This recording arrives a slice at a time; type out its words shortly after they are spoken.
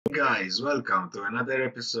Guys, welcome to another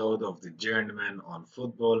episode of the Journeyman on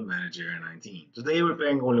Football Manager 19. Today we're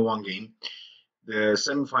playing only one game, the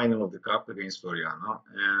semi-final of the Cup against Floriana.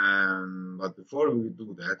 But before we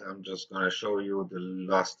do that, I'm just gonna show you the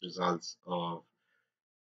last results of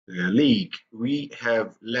the league. We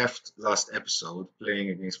have left last episode playing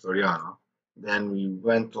against Floriana. Then we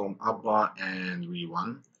went to Abba and we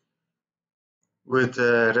won with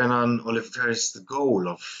Renan Oliveira's goal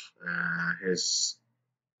of his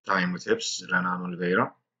time with Hips, Renan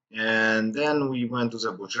Oliveira. And then we went to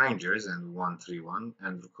the Bush Rangers and we won 3-1.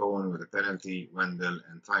 And Cohen with a penalty, Wendell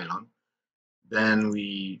and Thailand. Then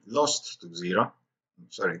we lost to Zira.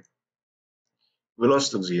 Sorry. We lost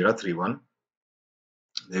to Zira 3-1.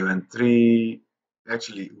 They went 3.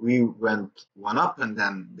 Actually, we went 1 up and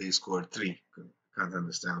then they scored 3. Can't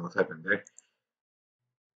understand what happened there.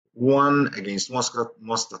 1 against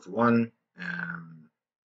Muscat 1.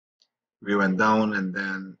 We went down and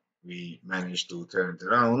then we managed to turn it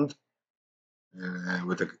around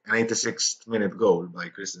with an 86th minute goal by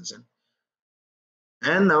Christensen.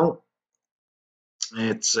 And now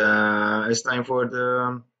it's time for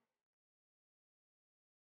the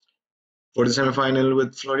semi-final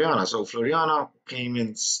with Floriana. So Floriana came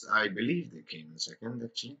in, I believe they came in second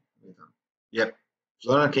actually. Yep,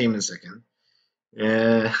 Floriana came in second.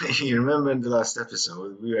 You remember in the last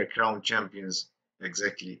episode we were crowned champions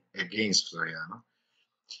exactly against Floriana.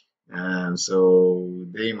 So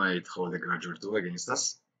they might hold a grudge or two against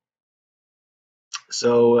us.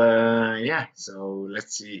 So yeah, so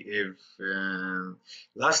let's see if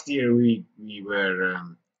last year we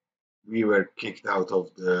were kicked out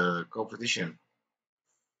of the competition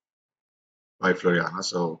by Floriana.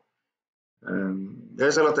 So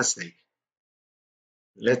there's a lot at stake.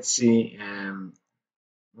 Let's see.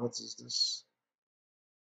 What is this?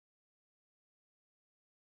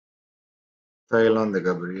 Thailand, the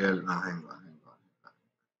Gabriel. No, hang on.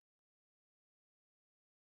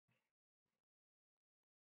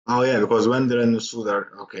 Oh yeah, because Wendell and Sud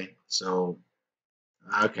are okay. So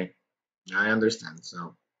okay, I understand.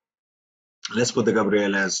 So let's put the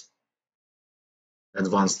Gabriel as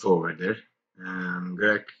advanced forward there.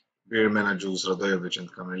 Greg, Bierman, Jules, Radojevic, and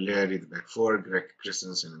Camilleri, the back four. Greg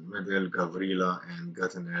Christensen in the middle. Gavrila and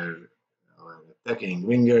Gattener attacking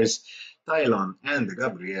wingers. Tylon and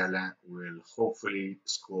Gabriela will hopefully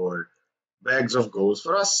score bags of goals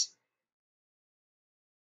for us.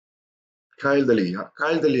 Kyle Delia.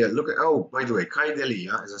 Kyle Delia, look at, oh, by the way, Kyle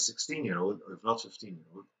Delia is a 16-year-old, if not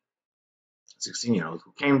 15-year-old, 16-year-old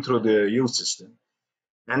who came through the youth system.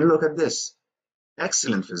 And look at this.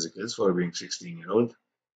 Excellent physicals for being 16-year-old.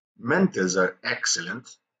 Mentals are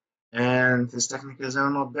excellent. And his technicals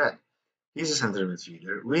are not bad. He's a center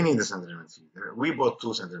midfielder. We need a center midfielder. We bought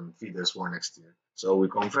 2 center midfielders for next year. So we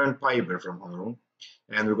confirmed Piper from Hamrun.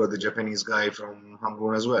 And we got the Japanese guy from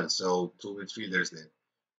Hamrun as well. So 2 midfielders there.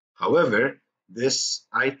 However,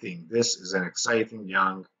 I think this is an exciting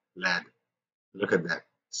young lad. Look at that.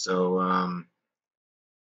 So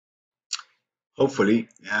hopefully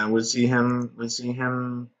we'll see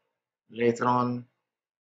him later on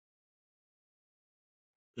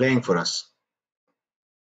playing for us.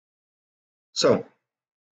 So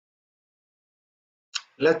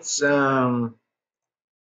let's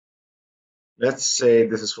say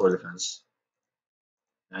this is for defense.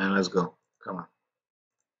 And let's go. Come on.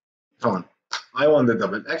 Come on. I won the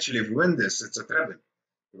double. Actually, if we win this, it's a treble.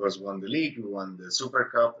 Because we won the league, we won the Super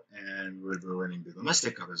Cup, and we'll be winning the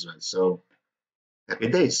domestic cup as well. So happy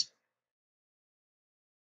days.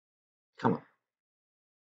 Come on.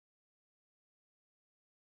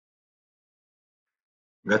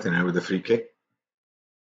 Got in there with the free kick.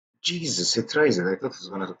 Jesus, he tries it. I thought he was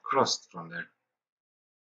going to cross from there.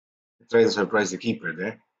 He tried to surprise the keeper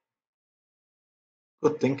there.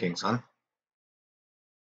 Good thinking, son.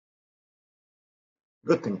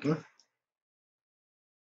 Good thinking.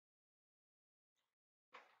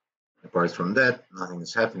 Apart from that, nothing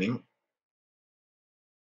is happening.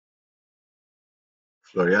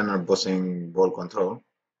 Florian are bossing ball control,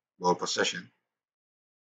 ball possession.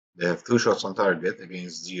 They have 2 shots on target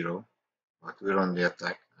against 0, but we're on the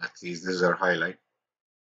attack. At least this is our highlight.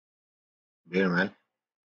 Bierman.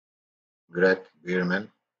 Greg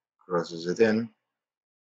Bierman crosses it in.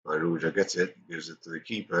 Baruja gets it, gives it to the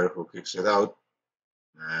keeper who kicks it out.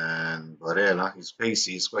 And Varela, he's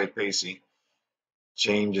pacey, he's quite pacey.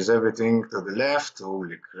 Changes everything to the left.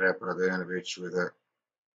 Holy crap, Radojanovic with a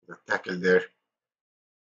tackle there.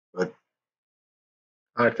 But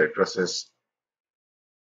Arthur crosses.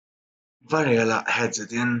 Varela heads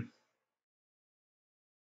it in.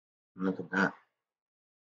 Look at that.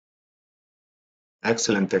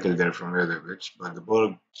 Excellent tackle there from Gerrydee, but the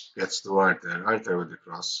ball gets to Arthur. Arthur with the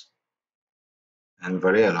cross. And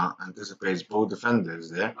Varela anticipates both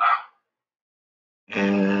defenders there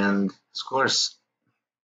and scores.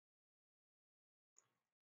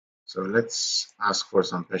 So let's ask for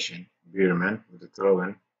some passion. Bierman with the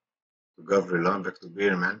throw-in to Gavrila, back to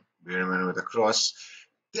Bierman. Bierman with a cross.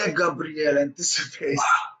 De Gabriel anticipates.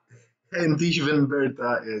 And even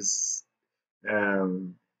Berta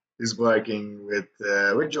um, is barking with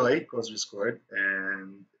joy because we scored,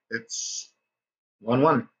 and it's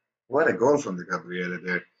 1-1. What a goal from the Gabriele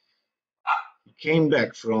there! He came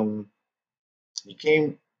back from he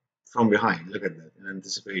came from behind. Look at that in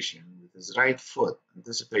anticipation with his right foot,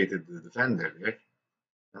 anticipated the defender there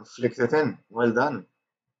and flicked it in. Well done,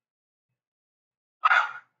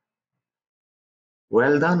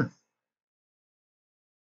 well done.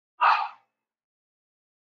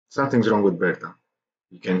 Something's wrong with Berta.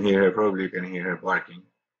 You can hear her. Probably you can hear her barking.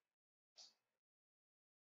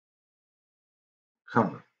 Come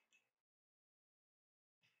on.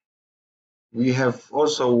 We have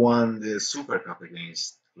also won the Super Cup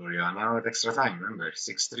against Floriana at extra time. Remember,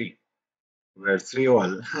 6-3. We're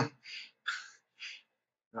 3-all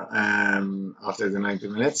after the 90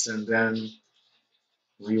 minutes, and then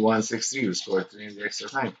we won 6-3. We scored 3 in the extra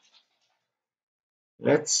time.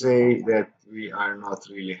 Let's say that we are not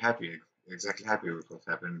really exactly happy with what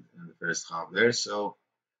happened in the first half there. So,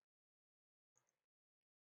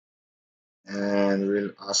 and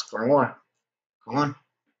we'll ask for more. Come on,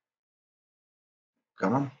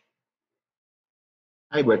 come on.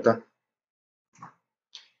 Hi, Berta.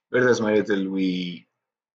 Berta's my little wee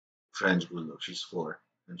French bulldog. She's 4,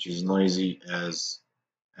 and she's noisy as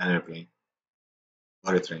an airplane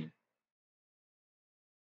or a train.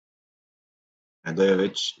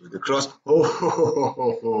 Andojevic with the cross.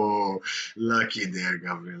 Oh, lucky there,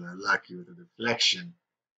 Gabriela. Lucky with the deflection.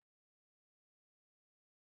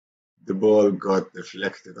 The ball got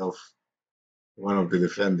deflected off one of the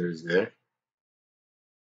defenders there.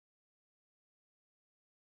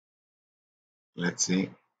 Let's see.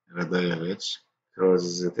 Radojevic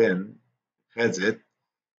throws it in, heads it.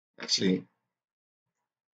 Actually,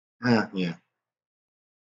 yeah.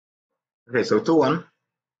 Okay, so 2-1.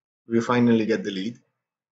 We finally get the lead.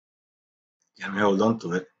 Can we hold on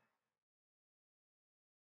to it?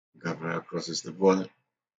 Gabriel crosses the ball.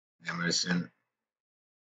 Emerson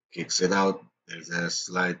kicks it out.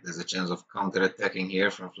 There's a chance of counter-attacking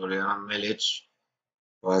here from Florian Milic.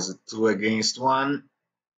 Was it 2 against 1?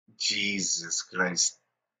 Jesus Christ.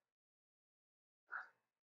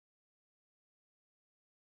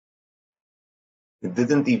 He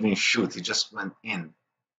didn't even shoot, he just went in.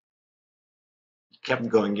 He kept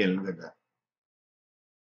going in, look at that.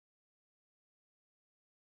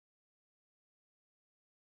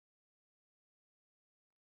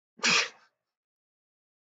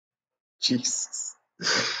 Jesus.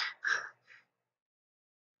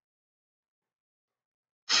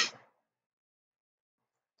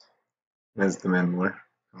 Let's demand more.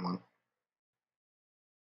 Come on.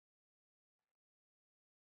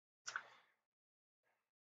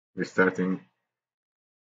 We're starting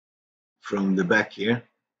from the back here.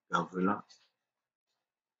 Gavrila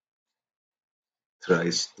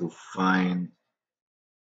tries to find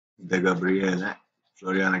De Gabriele.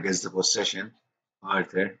 Floriana gets the possession.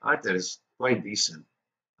 Arthur is quite decent.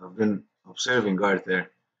 I've been observing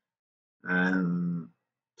Arthur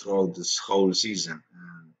throughout this whole season,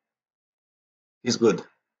 and he's good.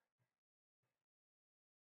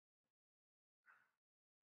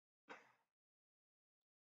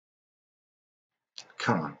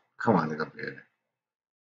 Come on, De Gabriele.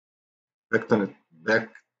 Back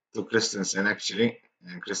to Christensen actually.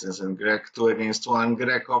 And Christensen, Greg 2 against 1.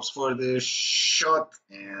 Greg opts for the shot,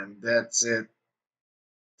 and that's it.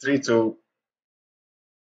 3-2.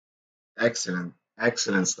 Excellent,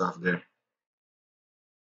 excellent stuff there.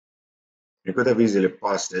 You could have easily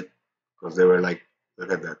passed it because they were like,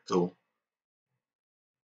 look at that, 2.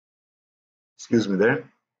 Excuse me there.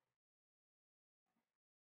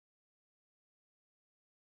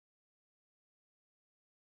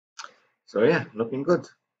 So yeah, looking good.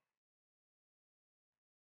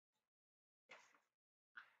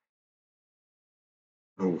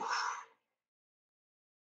 Oof.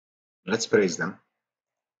 Let's praise them.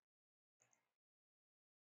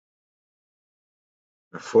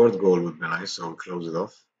 A 4th goal would be nice, so we close it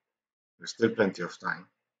off. There's still plenty of time.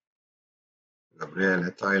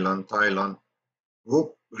 Gabriele, Tylon.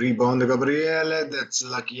 Whoop, rebound Gabriele. That's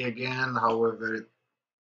lucky again. However,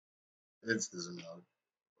 it's disallowed.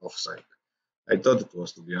 Offside. I thought it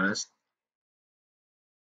was, to be honest.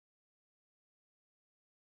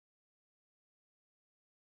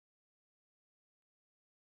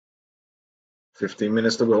 15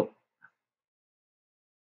 minutes to go.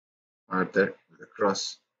 Arthur with a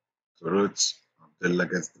cross to Roots. Abdullah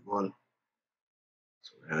gets the ball.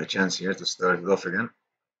 So we have a chance here to start it off again.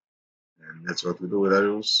 And that's what we do with our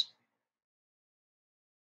rules.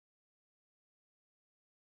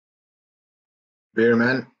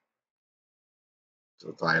 Beerman to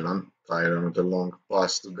Thailand. Thailand with a long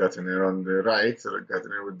pass to Gatiner on the right.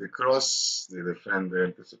 Gatiner with the cross. The defender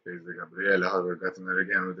anticipates the Gabriele. However, Gatiner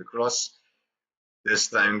again with the cross. This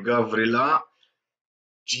time Gavrila.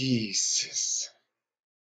 Jesus.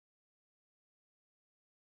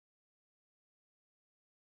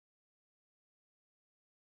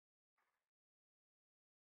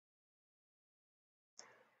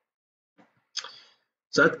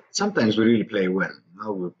 So sometimes we really play well.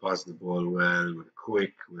 We pass the ball well. We're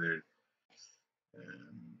quick.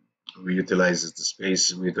 We utilize the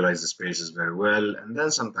space. We utilize the spaces very well. And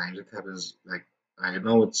then sometimes it happens. Like I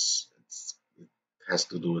know it has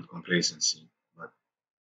to do with complacency, but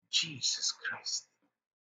Jesus Christ,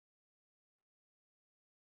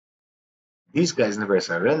 these guys never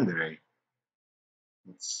surrender. Eh?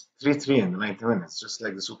 It's 3-3 in the 90 minutes, just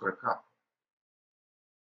like the Super Cup.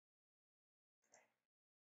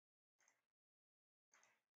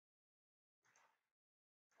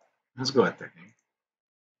 Let's go attacking.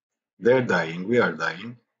 They're dying. We are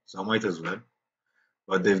dying. So might as well.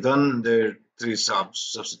 But they've done their 3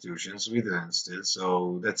 substitutions. We didn't still,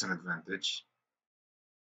 so that's an advantage.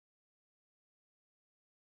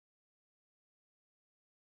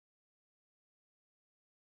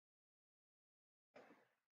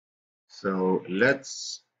 So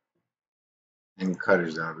let's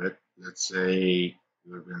encourage them a bit. Let's say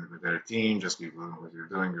you've been with their team, just keep doing what you're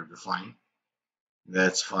doing, you'll be fine.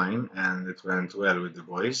 That's fine, and it went well with the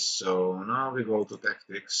boys. So now we go to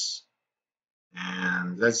tactics,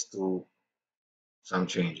 and let's do some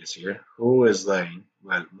changes here. Who is dying?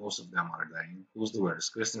 Well, most of them are dying. Who's the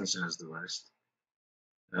worst? Christensen is the worst.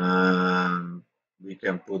 We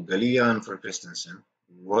can put Dalia on for Christensen.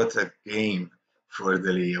 What a game for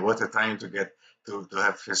Dalia. What a time to get to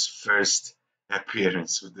have his first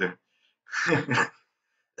appearance with the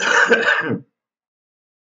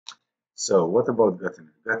So what about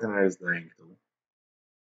Gattener? Gattener is dying too.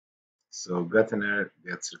 So Gattener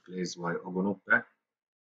gets replaced by Ogonuppe.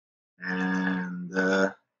 And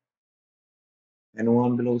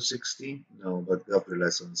anyone below 60? No, but Gabriela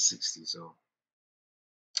is on 60, so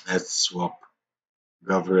let's swap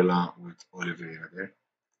Gabriela with Oliveira there.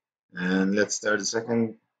 And let's start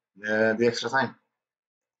the extra time.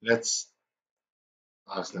 Let's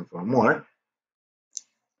ask them for more.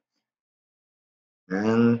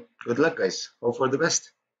 And good luck, guys. Hope for the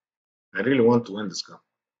best. I really want to win this cup.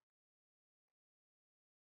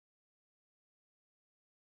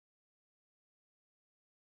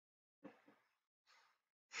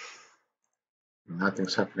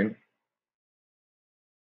 Nothing's happening.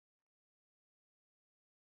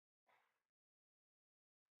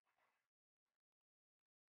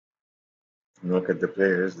 Look at the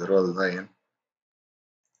players, they're all dying.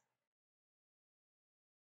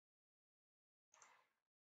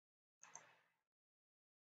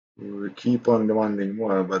 We keep on demanding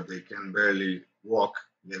more, but they can barely walk.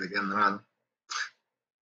 Yet again, run.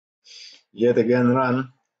 Yet again,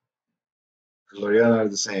 run. Floriana are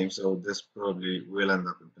the same, so this probably will end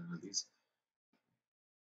up in penalties.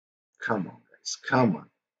 Come on, guys. Come on.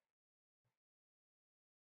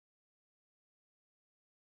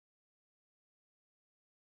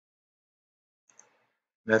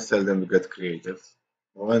 Let's tell them to get creative.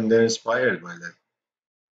 When they're inspired by that.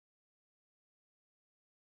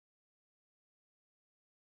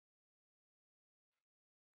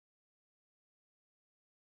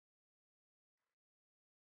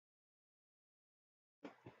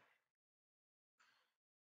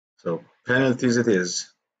 So, penalties it is.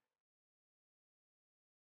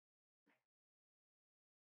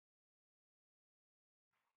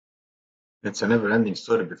 It's a never-ending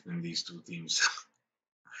story between these two teams.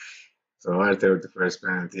 So Arthur with the first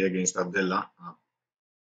penalty against Abdullah.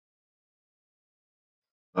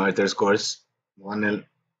 Arthur scores 1-0.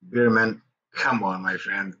 Beerman, come on, my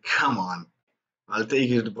friend, come on. I'll take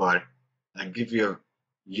you to the bar. I'll give you a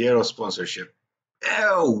year of sponsorship.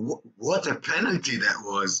 Ew, what a penalty that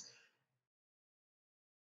was.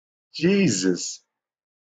 Jesus.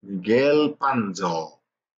 Miguel Panzo.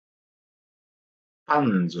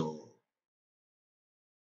 Panzo.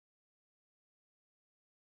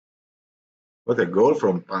 What a goal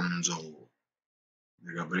from Panzo.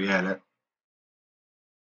 Gabriele.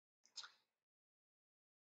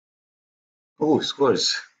 Oh,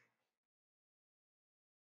 scores.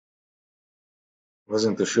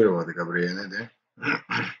 Wasn't too sure about the Gabriele there.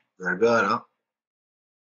 Vergara.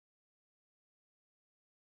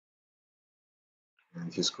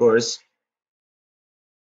 And he scores.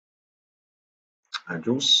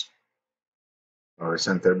 Andrews, our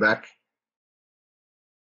center back.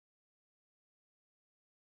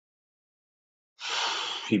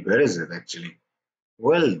 He buries it actually.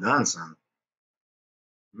 Well done, son.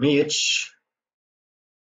 Mitch.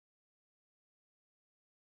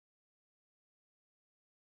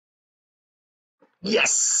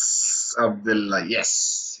 Yes! Abdullah,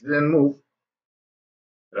 yes. He didn't move.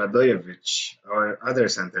 Radojevic, our other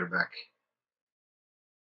center back.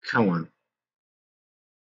 Come on.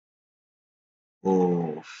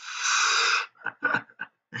 Oh.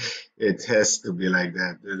 It has to be like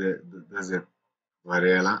that, does it,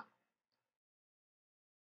 Varela?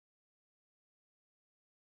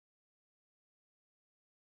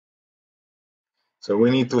 So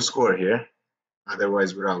we need to score here,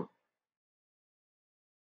 otherwise we're out.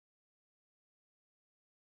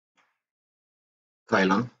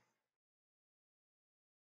 Tylon.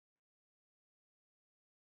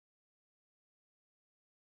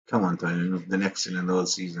 Come on, Tylon, you've been excellent all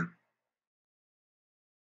season.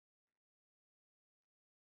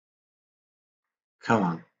 Come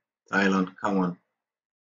on, Tylon, come on.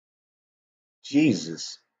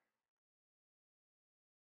 Jesus.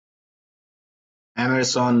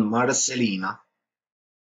 Emerson Marcelina.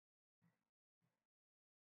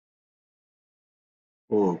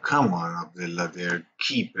 Oh, come on, Abdullah, their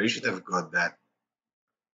keeper. You should have got that.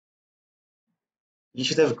 You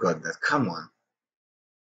should have got that. Come on.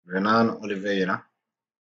 Renan Oliveira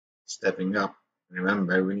stepping up.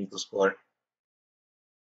 Remember, we need to score.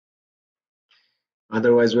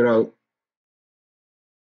 Otherwise, we're out.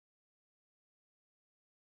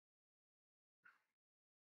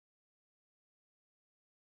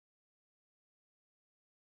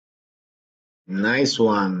 Nice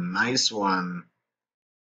one. Nice one.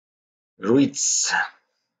 Ruiz.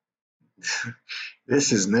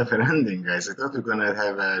 This is never ending, guys. I thought we were gonna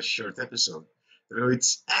have a short episode.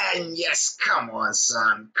 Ruiz. And yes, come on,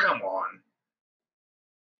 son. Come on.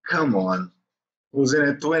 Come on. Who's in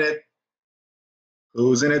it to win it?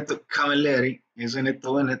 Who's in it to Camilleri is in it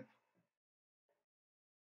to win it.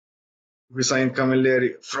 We signed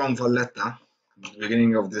Camilleri from Valletta at the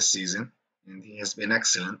beginning of this season, and he has been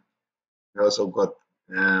excellent. We also got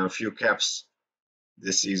a few caps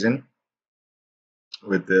this season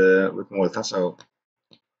with Malta. So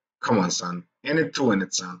come on, son. In it to win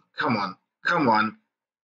it, son. Come on. Come on.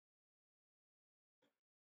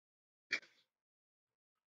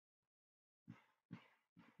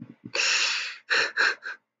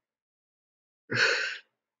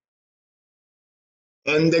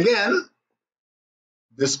 And again,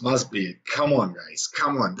 this must be it. Come on, guys.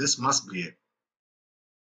 Come on. This must be it.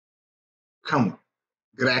 Come on.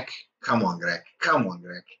 Greg. Come on, Greg. Come on,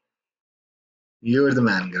 Greg. You're the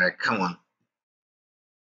man, Greg. Come on.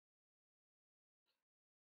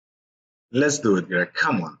 Let's do it, Greg.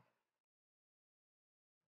 Come on.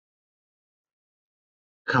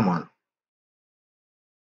 Come on.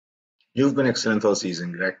 You've been excellent all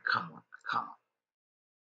season, Greg. Come on. Come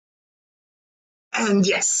on. And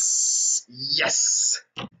yes. Yes.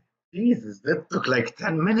 Jesus, that took like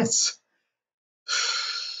 10 minutes.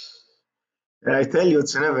 I tell you,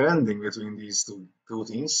 it's never ending between these two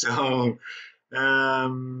teams. So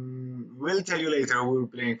we'll tell you later who we're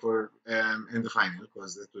playing for in the final,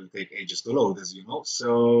 because that will take ages to load, as you know.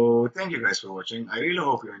 So thank you guys for watching. I really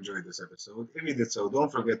hope you enjoyed this episode. If you did so,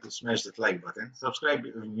 don't forget to smash that like button. Subscribe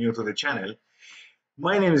if you're new to the channel.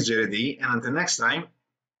 My name is Gerrydee, and until next time,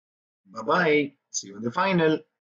 bye bye. See you in the final.